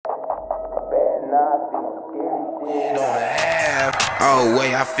Oh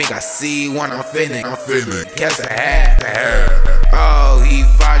wait, I think I see one. I'm feeling. Guess I had. Oh, he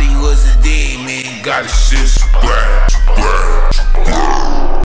thought he was a demon. Got his shit splat.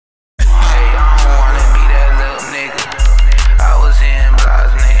 Hey, I don't wanna be that little nigga. I was in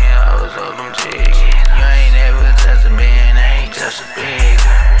blocks, nigga. I was on them chickens. You ain't ever touched a man, I ain't touched a pig.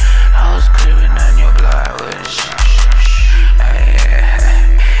 I was creeping on your block with a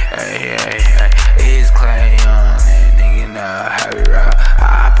It's QluayOnnat, nigga, know how we rock.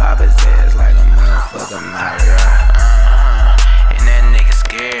 I pop his ass like a motherfucker might rock. And that nigga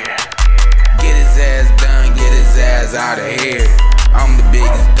scared. Get his ass done, get his ass out of here. I'm the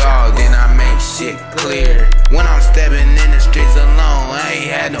biggest dog, then I make shit clear. When I'm stepping in the streets alone, I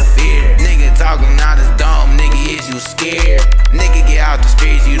ain't had no fear. Nigga talking out his dome, nigga, is you scared? Nigga, get out the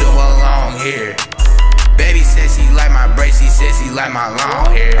streets, you don't belong here. Baby says she like my braids, she says she like my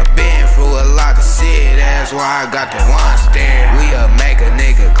long hair. I been through a lot of shit, that's why I got the one stare. We'll make a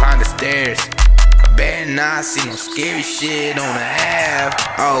nigga climb the stairs. I better not see no scary shit on the half.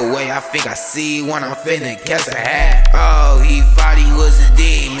 Oh wait, I think I see one, I'm finna catch a hat. Oh, he thought he was a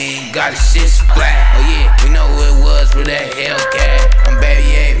demon, got his shit splat. Oh yeah, we know who it was for that Hellcat. I'm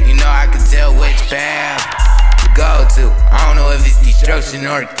baby Ape, you know I can tell which path go to. I don't know if it's destruction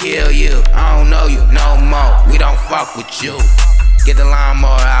or kill you. I don't know you no more, we don't fuck with you. Get the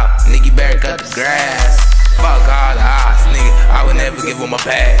lawnmower out, nigga, you better cut the grass. Fuck all the odds, nigga, I would never give him a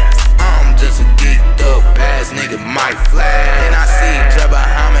pass. I'm just a geeked up ass nigga, might flash. And I see trouble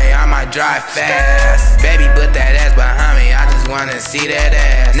behind me, I might drive fast. Baby, put that ass behind me, I just wanna see that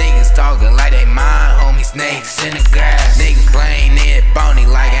ass. Niggas talking like they mine, homie, snakes in the grass. Niggas playing it phony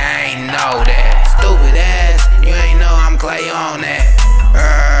like I ain't know that. Stupid ass, you ain't know I'm QluayOnnat.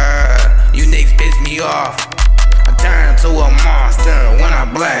 You niggas piss me off. I turn to a monster when I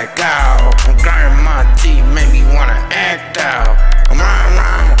black out. I'm grinding my teeth, make me wanna act out. I'm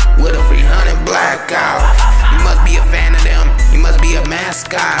round with a 300 blackout. You must be a fan of them, you must be a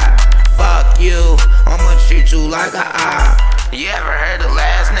mascot. Fuck you, I'ma treat you like a op. You ever heard the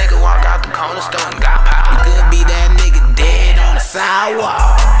last nigga walk out the corner store and got popped? You could be that nigga dead on the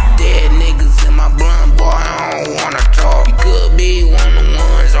sidewalk. Dead niggas in my blunt, boy, I don't wanna talk. You could be one of the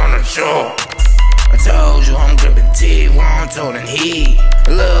ones on the chalk. I told you I'm gripping teeth, well I'm toting heat.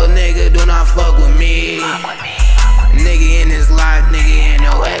 Little nigga, do not fuck with me. Nigga in this life, nigga ain't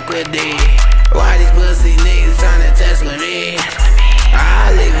no equity. Why these pussy niggas tryna test with me?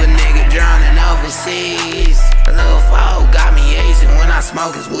 I leave a nigga drowning overseas. A little foe got me Asian when I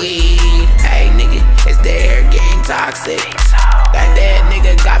smoke his weed. Hey nigga, it's the air getting toxic. That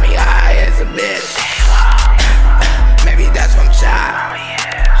nigga got me high as a bitch. Maybe that's from child.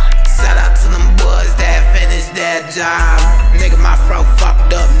 Shout out to them boys that finished that job. Nigga, my throat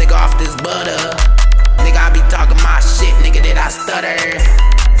fucked up, nigga, off this butter. Nigga, I be talking my shit, nigga, did I stutter?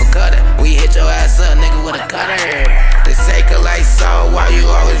 For cutter, we hit your ass up, nigga, with a cutter. They say Qluayso, why you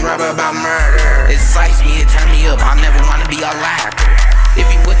always rap about murder? It excites me, it turn me up, I never wanna be a lacker. If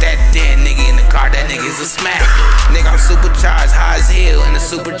you put that dead nigga in the car, that nigga's a smacker. Nigga, I'm supercharged, high as hell in the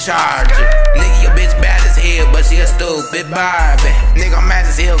supercharger. Nigga, your bitch bad as hell, but she a stupid Barbie. Nigga, I'm mad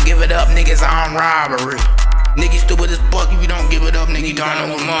as hell, give it up, niggas on robbery. Nigga, stupid as fuck, if you don't give it up, nigga, you don't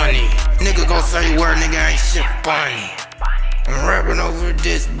know what money. Nigga gon' say word, nigga, ain't shit funny. I'm rapping over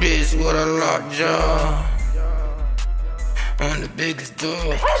this bitch with a lockjaw. I'm the biggest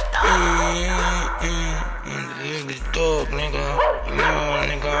dog. I'm the biggest dog, nigga. You know,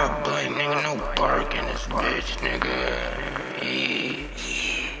 nigga, I bite, nigga, no bark in this bitch, nigga.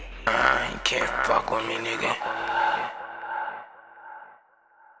 You can't fuck with me, nigga.